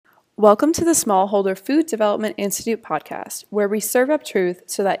Welcome to the Smallholder Food Development Institute podcast, where we serve up truth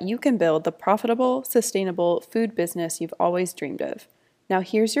so that you can build the profitable, sustainable food business you've always dreamed of. Now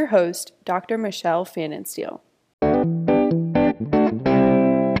here's your host, Dr. Michelle Pfannenstiel.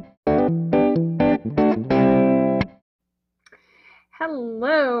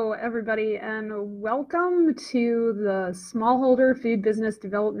 Hello, everybody, and welcome to the Smallholder Food Business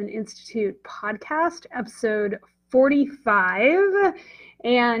Development Institute podcast, episode 45.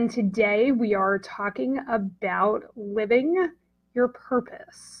 And today we are talking about living your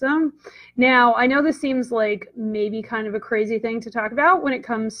purpose. Now, I know this seems like maybe kind of a crazy thing to talk about when it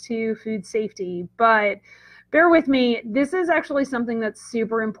comes to food safety, but bear with me. This is actually something that's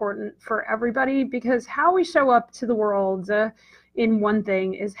super important for everybody because how we show up to the world in one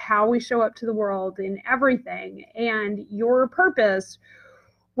thing is how we show up to the world in everything. And your purpose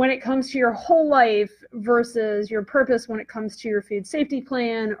when it comes to your whole life versus your purpose when it comes to your food safety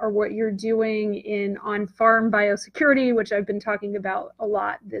plan or what you're doing in on-farm biosecurity, which I've been talking about a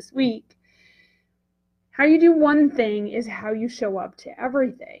lot this week. How you do one thing is how you show up to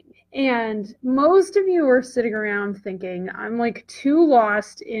everything. And most of you are sitting around thinking, I'm like too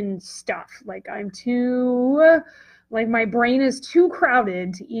lost in stuff. Like my brain is too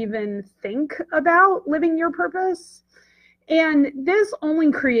crowded to even think about living your purpose. And this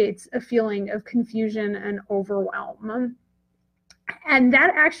only creates a feeling of confusion and overwhelm. And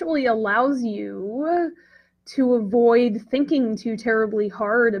that actually allows you to avoid thinking too terribly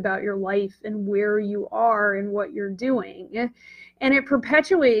hard about your life and where you are and what you're doing. And it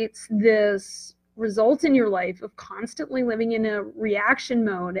perpetuates this result in your life of constantly living in a reaction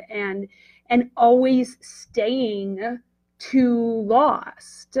mode and always staying too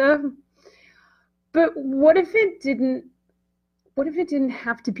lost. But what if it didn't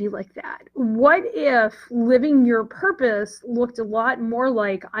have to be like that? What if living your purpose looked a lot more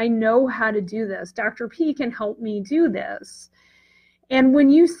like, I know how to do this. Dr. P can help me do this. And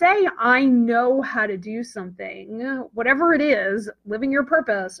when you say, I know how to do something, whatever it is, living your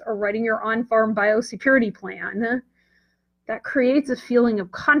purpose or writing your on-farm biosecurity plan, that creates a feeling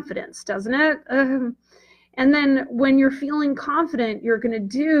of confidence, doesn't it? And then when you're feeling confident, you're going to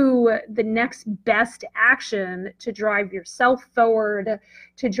do the next best action to drive yourself forward,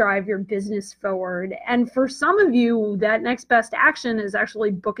 to drive your business forward. And for some of you, that next best action is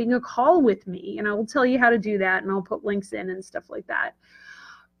actually booking a call with me. And I will tell you how to do that, and I'll put links in and stuff like that.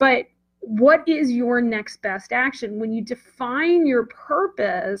 But what is your next best action? When you define your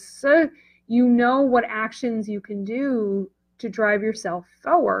purpose, you know what actions you can do to drive yourself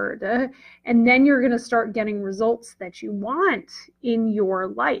forward. And then you're going to start getting results that you want in your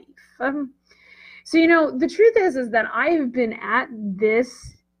life. So, the truth is that I have been at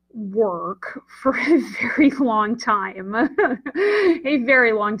this work for a very long time,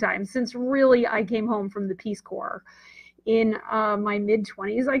 since really I came home from the Peace Corps in my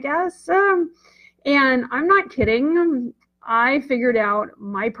mid-20s, I guess. And I'm not kidding. I figured out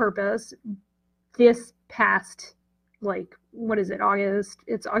my purpose this past August.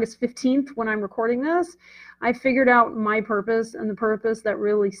 It's August 15th when I'm recording this. I figured out my purpose and the purpose that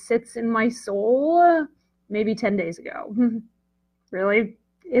really sits in my soul maybe 10 days ago. Really,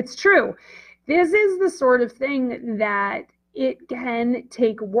 it's true. This is the sort of thing that it can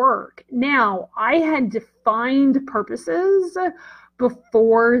take work. Now, I had defined purposes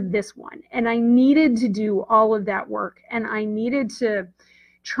before this one, and I needed to do all of that work, and I needed to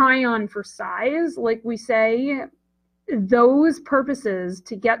try on for size, like we say, those purposes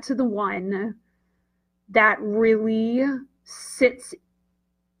to get to the one that really sits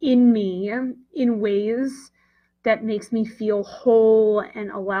in me in ways that makes me feel whole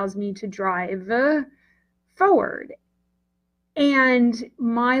and allows me to drive forward. And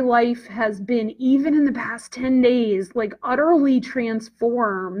my life has been, even in the past 10 days, like utterly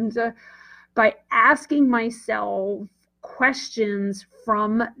transformed by asking myself questions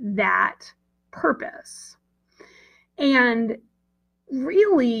from that purpose. And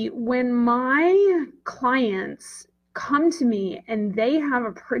really, when my clients come to me and they have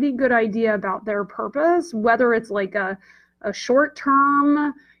a pretty good idea about their purpose, whether it's like a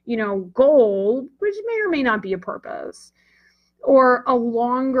short-term, goal, which may or may not be a purpose, or a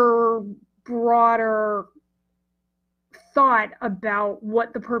longer, broader thought about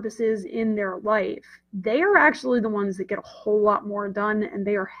what the purpose is in their life, they are actually the ones that get a whole lot more done, and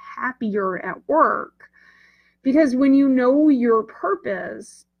they are happier at work. Because when you know your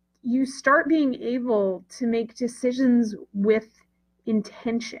purpose, you start being able to make decisions with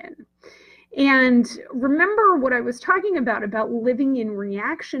intention. And remember what I was talking about living in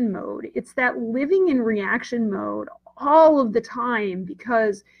reaction mode. It's that living in reaction mode all of the time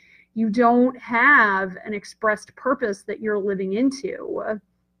because you don't have an expressed purpose that you're living into,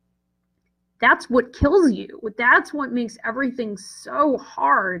 that's what kills you. That's what makes everything so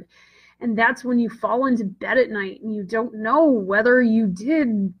hard. And that's when you fall into bed at night and you don't know whether you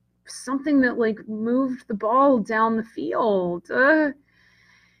did something that like moved the ball down the field.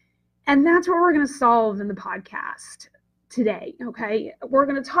 And that's what we're going to solve in the podcast today. Okay. We're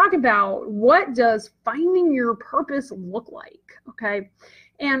going to talk about what does finding your purpose look like. Okay.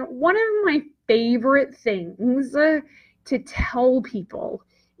 And one of my favorite things to tell people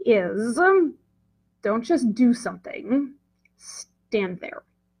is don't just do something, stand there.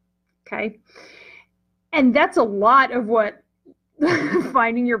 Okay. And that's a lot of what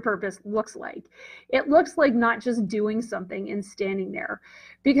finding your purpose looks like. It looks like not just doing something and standing there.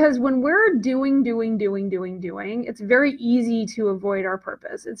 Because when we're doing, it's very easy to avoid our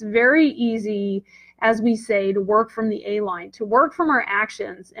purpose. It's very easy, as we say, to work from the A line, to work from our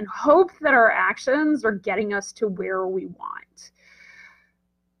actions and hope that our actions are getting us to where we want.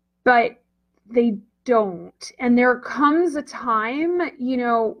 But they don't. And there comes a time,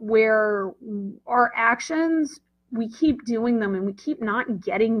 where our actions, we keep doing them and we keep not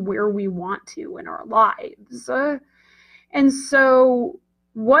getting where we want to in our lives. And so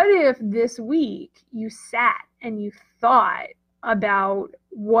what if this week you sat and you thought about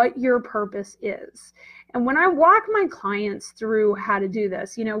what your purpose is? And when I walk my clients through how to do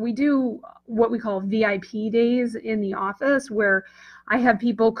this, we do what we call VIP days in the office, where I have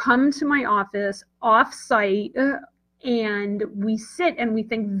people come to my office off-site and we sit and we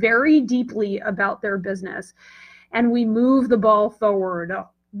think very deeply about their business. And we move the ball forward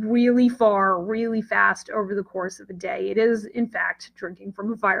really far, really fast over the course of a day. It is, in fact, drinking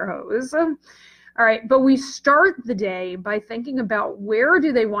from a fire hose. All right, but we start the day by thinking about where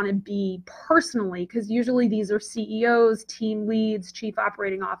do they want to be personally, because usually these are CEOs, team leads, chief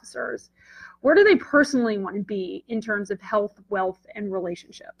operating officers. Where do they personally want to be in terms of health, wealth, and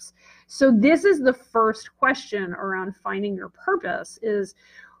relationships? So this is the first question around finding your purpose is,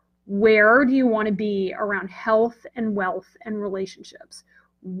 where do you want to be around health and wealth and relationships?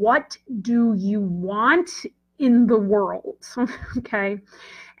 What do you want in the world? Okay.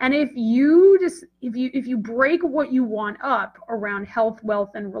 And if you break what you want up around health, wealth,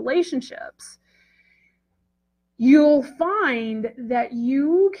 and relationships, you'll find that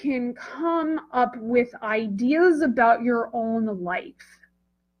you can come up with ideas about your own life.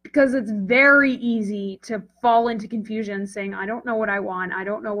 Because it's very easy to fall into confusion saying, I don't know what I want. I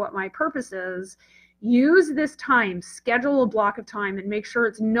don't know what my purpose is. Use this time, schedule a block of time and make sure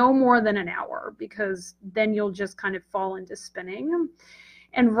it's no more than an hour, because then you'll just kind of fall into spinning.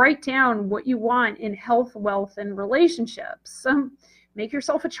 And write down what you want in health, wealth, and relationships. Make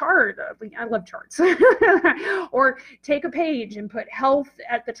yourself a chart. I love charts. Or take a page and put health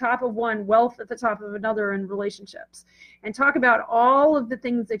at the top of one, wealth at the top of another, and relationships. And talk about all of the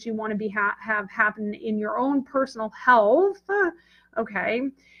things that you want to have happen in your own personal health. Okay.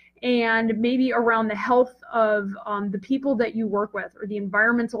 And maybe around the health of the people that you work with, or the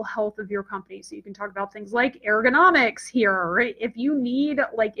environmental health of your company. So you can talk about things like ergonomics here, right? If you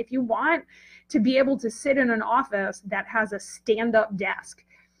want to be able to sit in an office that has a stand-up desk,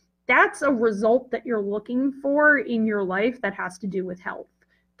 that's a result that you're looking for in your life that has to do with health.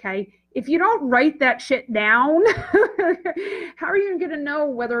 Okay. If you don't write that shit down, how are you going to know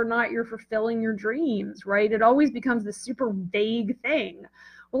whether or not you're fulfilling your dreams, right? It always becomes this super vague thing.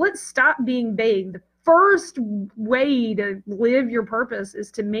 Well, let's stop being vague. The first way to live your purpose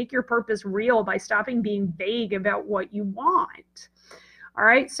is to make your purpose real by stopping being vague about what you want. All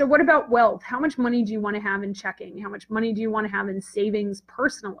right. So what about wealth? How much money do you want to have in checking? How much money do you want to have in savings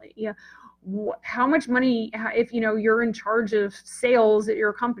personally? How much money, if you're in charge of sales at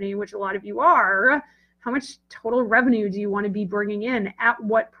your company, which a lot of you are, how much total revenue do you want to be bringing in at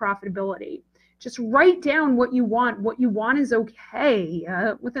what profitability? Just write down what you want. What you want is okay,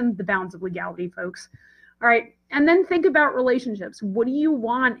 within the bounds of legality, folks. All right. And then think about relationships. What do you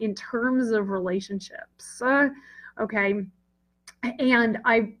want in terms of relationships? Okay. And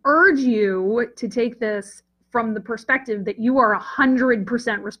I urge you to take this from the perspective that you are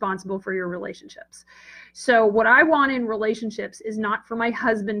 100% responsible for your relationships. So what I want in relationships is not for my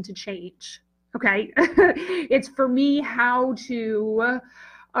husband to change. Okay. It's for me how to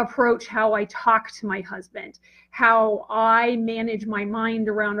approach how I talk to my husband, how I manage my mind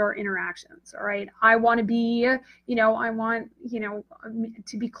around our interactions. All right. I want to be,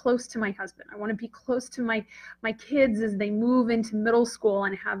 to be close to my husband. I want to be close to my kids as they move into middle school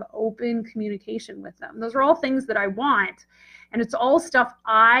and have open communication with them. Those are all things that I want. And it's all stuff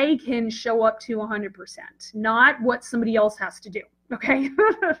I can show up to 100%, not what somebody else has to do. Okay.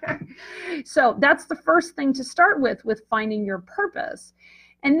 So that's the first thing to start with finding your purpose.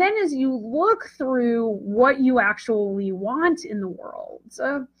 And then as you look through what you actually want in the world,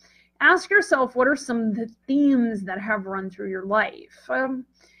 ask yourself, what are some of the themes that have run through your life?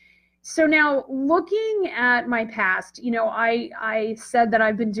 So now looking at my past, I said that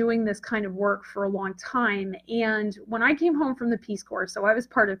I've been doing this kind of work for a long time. And when I came home from the Peace Corps, so I was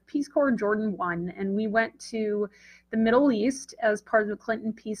part of Peace Corps Jordan 1, and we went to the Middle East as part of the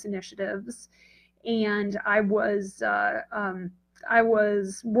Clinton Peace Initiatives. And I was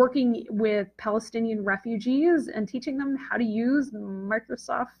working with Palestinian refugees and teaching them how to use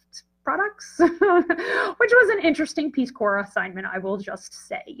Microsoft products, which was an interesting Peace Corps assignment, I will just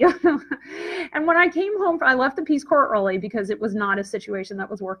say. And when I came home, I left the Peace Corps early because it was not a situation that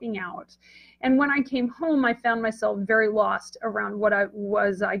was working out. And when I came home, I found myself very lost around what I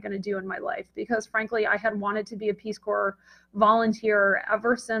was going to do in my life, because frankly, I had wanted to be a Peace Corps volunteer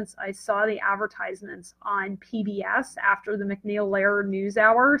ever since I saw the advertisements on PBS after the MacNeil/Lehrer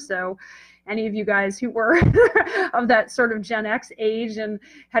NewsHour. So any of you guys who were of that sort of Gen X age and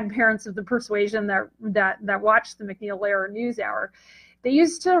had parents of the persuasion that watched the MacNeil/Lehrer NewsHour, they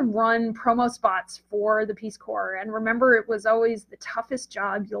used to run promo spots for the Peace Corps. And remember, it was always the toughest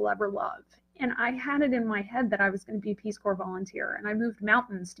job you'll ever love. And I had it in my head that I was going to be a Peace Corps volunteer. And I moved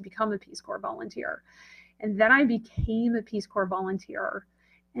mountains to become a Peace Corps volunteer. And then I became a Peace Corps volunteer.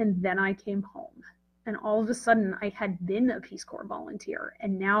 And then I came home. And all of a sudden, I had been a Peace Corps volunteer,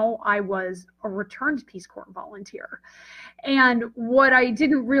 and now I was a returned Peace Corps volunteer. And what I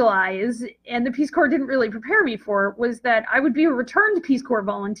didn't realize, and the Peace Corps didn't really prepare me for, was that I would be a returned Peace Corps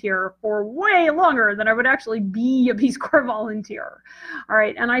volunteer for way longer than I would actually be a Peace Corps volunteer. All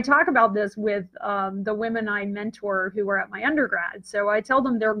right, and I talk about this with the women I mentor who are at my undergrad. So I tell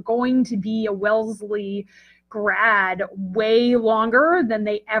them they're going to be a Wellesley grad way longer than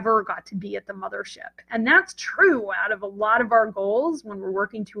they ever got to be at the mothership. And that's true out of a lot of our goals when we're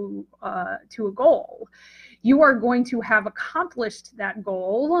working to a goal. You are going to have accomplished that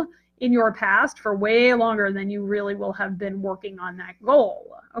goal in your past for way longer than you really will have been working on that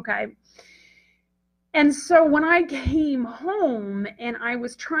goal, okay? And so when I came home and I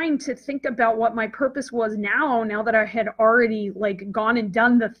was trying to think about what my purpose was now that I had already gone and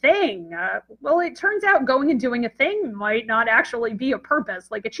done the thing, well, it turns out going and doing a thing might not actually be a purpose.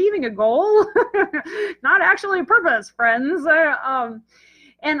 Like achieving a goal, not actually a purpose, friends.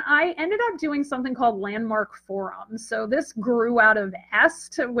 And I ended up doing something called Landmark Forum. So this grew out of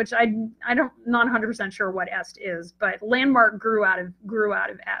EST, which I'm not 100% sure what EST is, but Landmark grew out of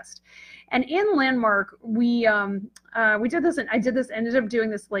EST. And in Landmark, we did this, and ended up doing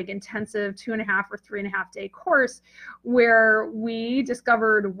this intensive 2.5 or 3.5 day course where we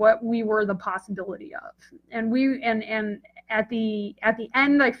discovered what we were the possibility of. And at the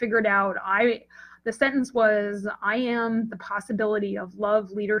end, I figured out the sentence was, I am the possibility of love,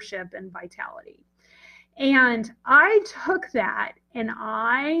 leadership, and vitality. And I took that and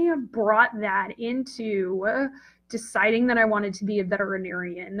I brought that into deciding that I wanted to be a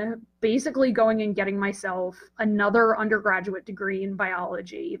veterinarian, basically going and getting myself another undergraduate degree in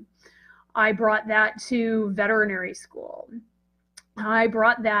biology. I brought that to veterinary school. I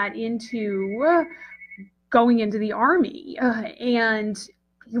brought that into going into the Army and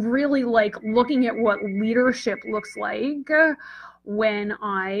really looking at what leadership looks like when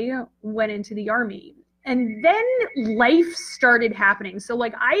I went into the Army. And then life started happening. So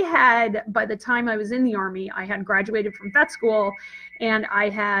by the time I was in the Army, I had graduated from vet school and I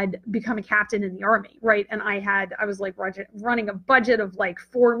had become a captain in the Army, right? And I was running a budget of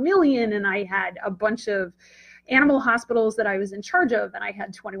 $4 million, and I had a bunch of animal hospitals that I was in charge of, and I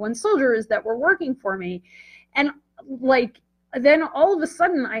had 21 soldiers that were working for me. And then all of a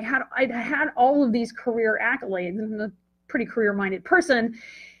sudden I'd had all of these career accolades. I'm a pretty career-minded person.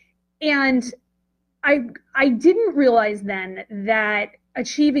 And I didn't realize then that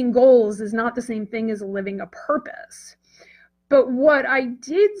achieving goals is not the same thing as living a purpose. But what I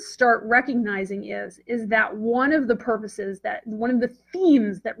did start recognizing is that one of the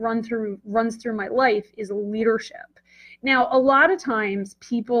themes that runs through my life is leadership. Now, a lot of times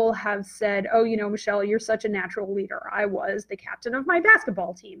people have said, oh, Michelle, you're such a natural leader. I was the captain of my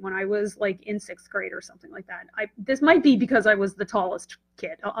basketball team when I was in 6th grade or something like that. This might be because I was the tallest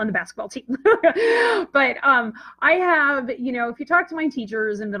kid on the basketball team. But I have, if you talk to my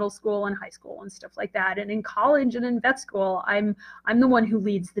teachers in middle school and high school and stuff like that, and in college and in vet school, I'm the one who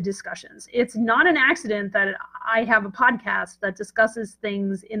leads the discussions. It's not an accident that I have a podcast that discusses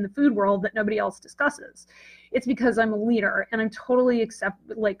things in the food world that nobody else discusses. It's because I'm a leader, and I'm totally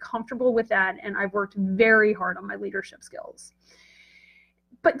comfortable with that, and I've worked very hard on my leadership skills.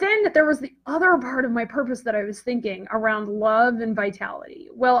 But then there was the other part of my purpose that I was thinking around love and vitality.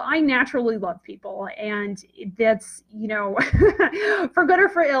 Well, I naturally love people, and that's, for good or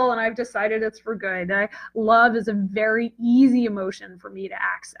for ill, and I've decided it's for good. Love is a very easy emotion for me to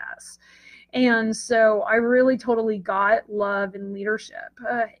access. And so I really totally got love and leadership.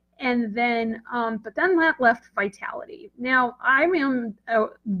 And then, but then that left vitality. Now, I am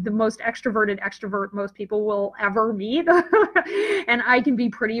the most extroverted extrovert most people will ever meet. And I can be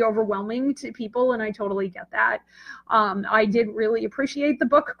pretty overwhelming to people, and I totally get that. I did really appreciate the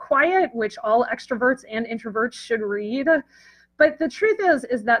book Quiet, which all extroverts and introverts should read. But the truth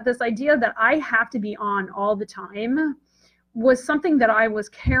is that this idea that I have to be on all the time was something that I was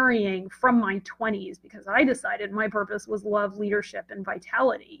carrying from my 20s, because I decided my purpose was love, leadership, and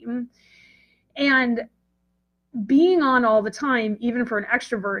vitality. And being on all the time, even for an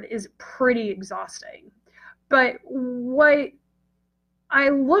extrovert, is pretty exhausting. But what I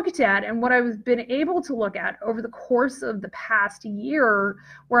looked at, and what I've been able to look at over the course of the past year,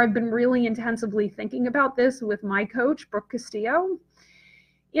 where I've been really intensively thinking about this with my coach, Brooke Castillo,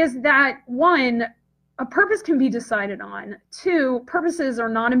 is that one, a purpose can be decided on. Two, purposes are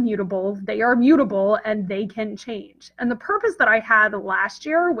not immutable. They are mutable, and they can change. And the purpose that I had last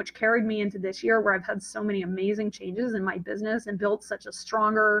year, which carried me into this year, where I've had so many amazing changes in my business and built such a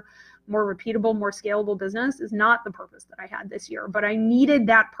stronger, more repeatable, more scalable business, is not the purpose that I had this year. But I needed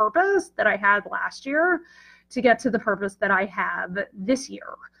that purpose that I had last year to get to the purpose that I have this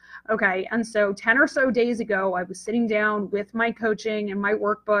year. Okay. And so 10 or so days ago, I was sitting down with my coaching and my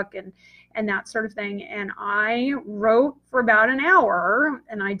workbook and that sort of thing. And I wrote for about an hour,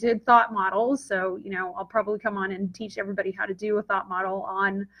 and I did thought models. So, I'll probably come on and teach everybody how to do a thought model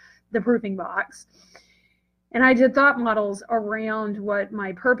on the Proofing Box. And I did thought models around what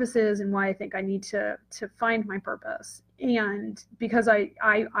my purpose is and why I think I need to find my purpose. And because I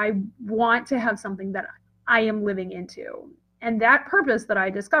want to have something that I am living into. And that purpose that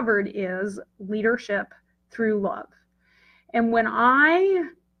I discovered is leadership through love. And when I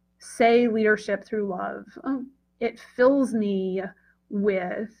say leadership through love, it fills me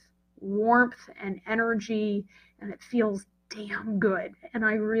with warmth and energy, and it feels damn good. And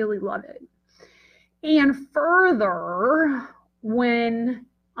I really love it. And further, when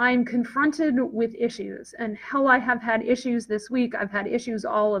I'm confronted with issues, and hell, I have had issues this week. I've had issues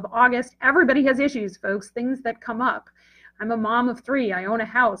all of August. Everybody has issues, folks, things that come up. I'm a mom of 3. I own a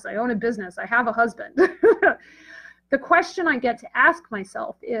house. I own a business. I have a husband. The question I get to ask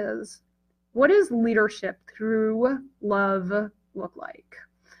myself is, what does leadership through love look like?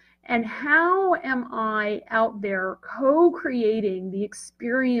 And how am I out there co-creating the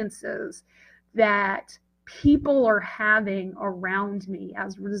experiences that people are having around me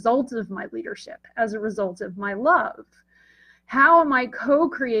as a result of my leadership, as a result of my love? How am I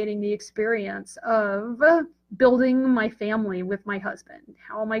co-creating the experience of building my family with my husband?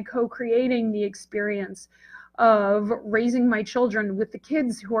 How am I co-creating the experience of raising my children with the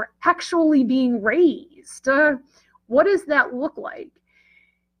kids who are actually being raised? What does that look like?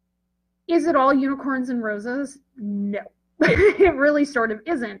 Is it all unicorns and roses? No, it really sort of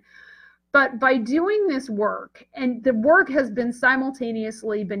isn't. But by doing this work, and the work has been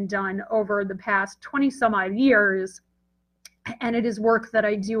simultaneously been done over the past 20 some odd years, and it is work that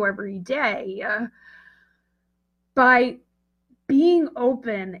I do every day, by being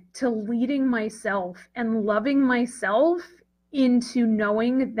open to leading myself and loving myself into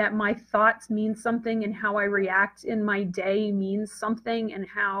knowing that my thoughts mean something, and how I react in my day means something, and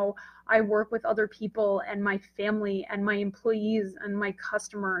how I work with other people and my family and my employees and my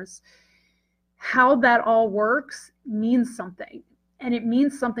customers, how that all works means something. And it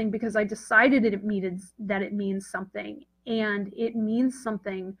means something because I decided it means something. And it means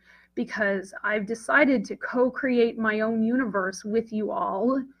something because I've decided to co-create my own universe with you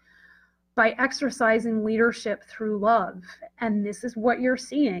all by exercising leadership through love. And this is what you're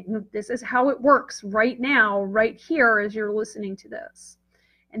seeing. This is how it works right now, right here, as you're listening to this.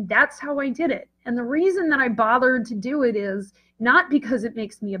 And that's how I did it. And the reason that I bothered to do it is not because it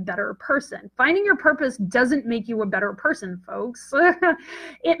makes me a better person. Finding your purpose doesn't make you a better person, folks.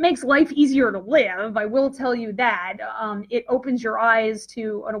 It makes life easier to live. I will tell you that. It opens your eyes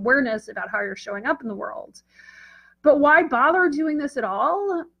to an awareness about how you're showing up in the world. But why bother doing this at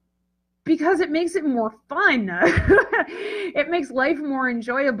all? Because it makes it more fun. It makes life more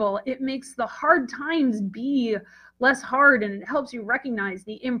enjoyable. It makes the hard times be less hard, and it helps you recognize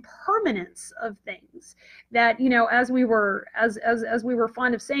the impermanence of things that, as we were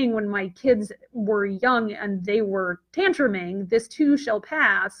fond of saying when my kids were young and they were tantruming, this too shall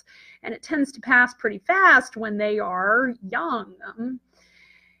pass. And it tends to pass pretty fast when they are young.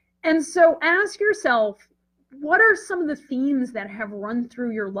 And so ask yourself, what are some of the themes that have run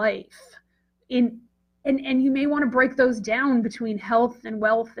through your life? And you may want to break those down between health and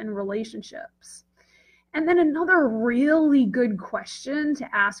wealth and relationships. And then another really good question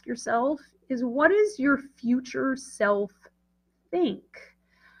to ask yourself is, what does your future self think?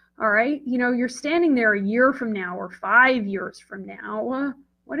 All right, you're standing there a year from now or 5 years from now.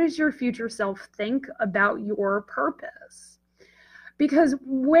 What does your future self think about your purpose? Because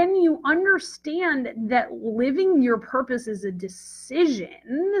when you understand that living your purpose is a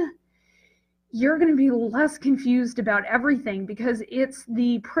decision, you're going to be less confused about everything, because it's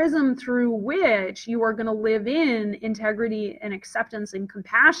the prism through which you are going to live in integrity and acceptance and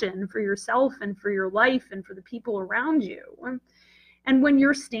compassion for yourself and for your life and for the people around you. And when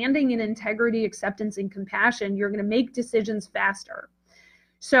you're standing in integrity, acceptance, and compassion, you're going to make decisions faster.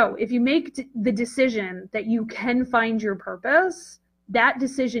 So if you make the decision that you can find your purpose, that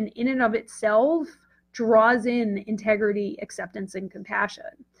decision in and of itself draws in integrity, acceptance, and compassion.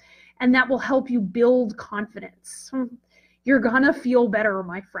 And that will help you build confidence. You're going to feel better,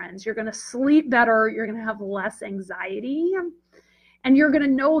 my friends. You're going to sleep better. You're going to have less anxiety. And you're going to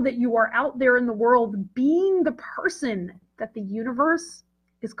know that you are out there in the world being the person that the universe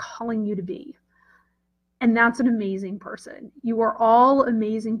is calling you to be. And that's an amazing person. You are all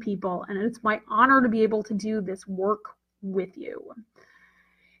amazing people. And it's my honor to be able to do this work with you.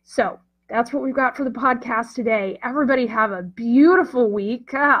 So that's what we've got for the podcast today. Everybody have a beautiful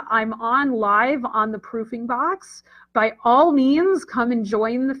week. I'm on live on the Proofing Box. By all means, come and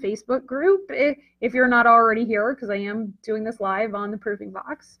join the Facebook group if you're not already here, because I am doing this live on the Proofing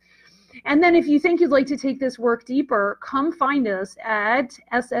Box. And then if you think you'd like to take this work deeper, come find us at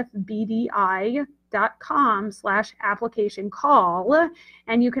sfbdi.com/application call,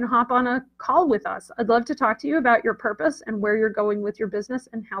 and you can hop on a call with us. I'd love to talk to you about your purpose and where you're going with your business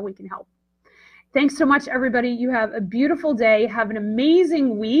and how we can help. Thanks so much, everybody. You have a beautiful day. Have an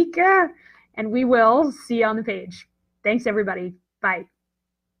amazing week, and we will see you on the page. Thanks, everybody. Bye.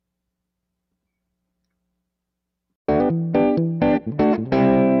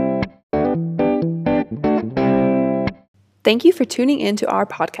 Thank you for tuning in to our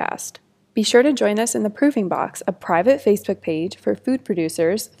podcast. Be sure to join us in the Proofing Box, a private Facebook page for food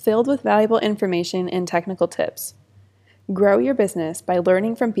producers filled with valuable information and technical tips. Grow your business by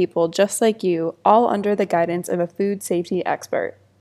learning from people just like you, all under the guidance of a food safety expert.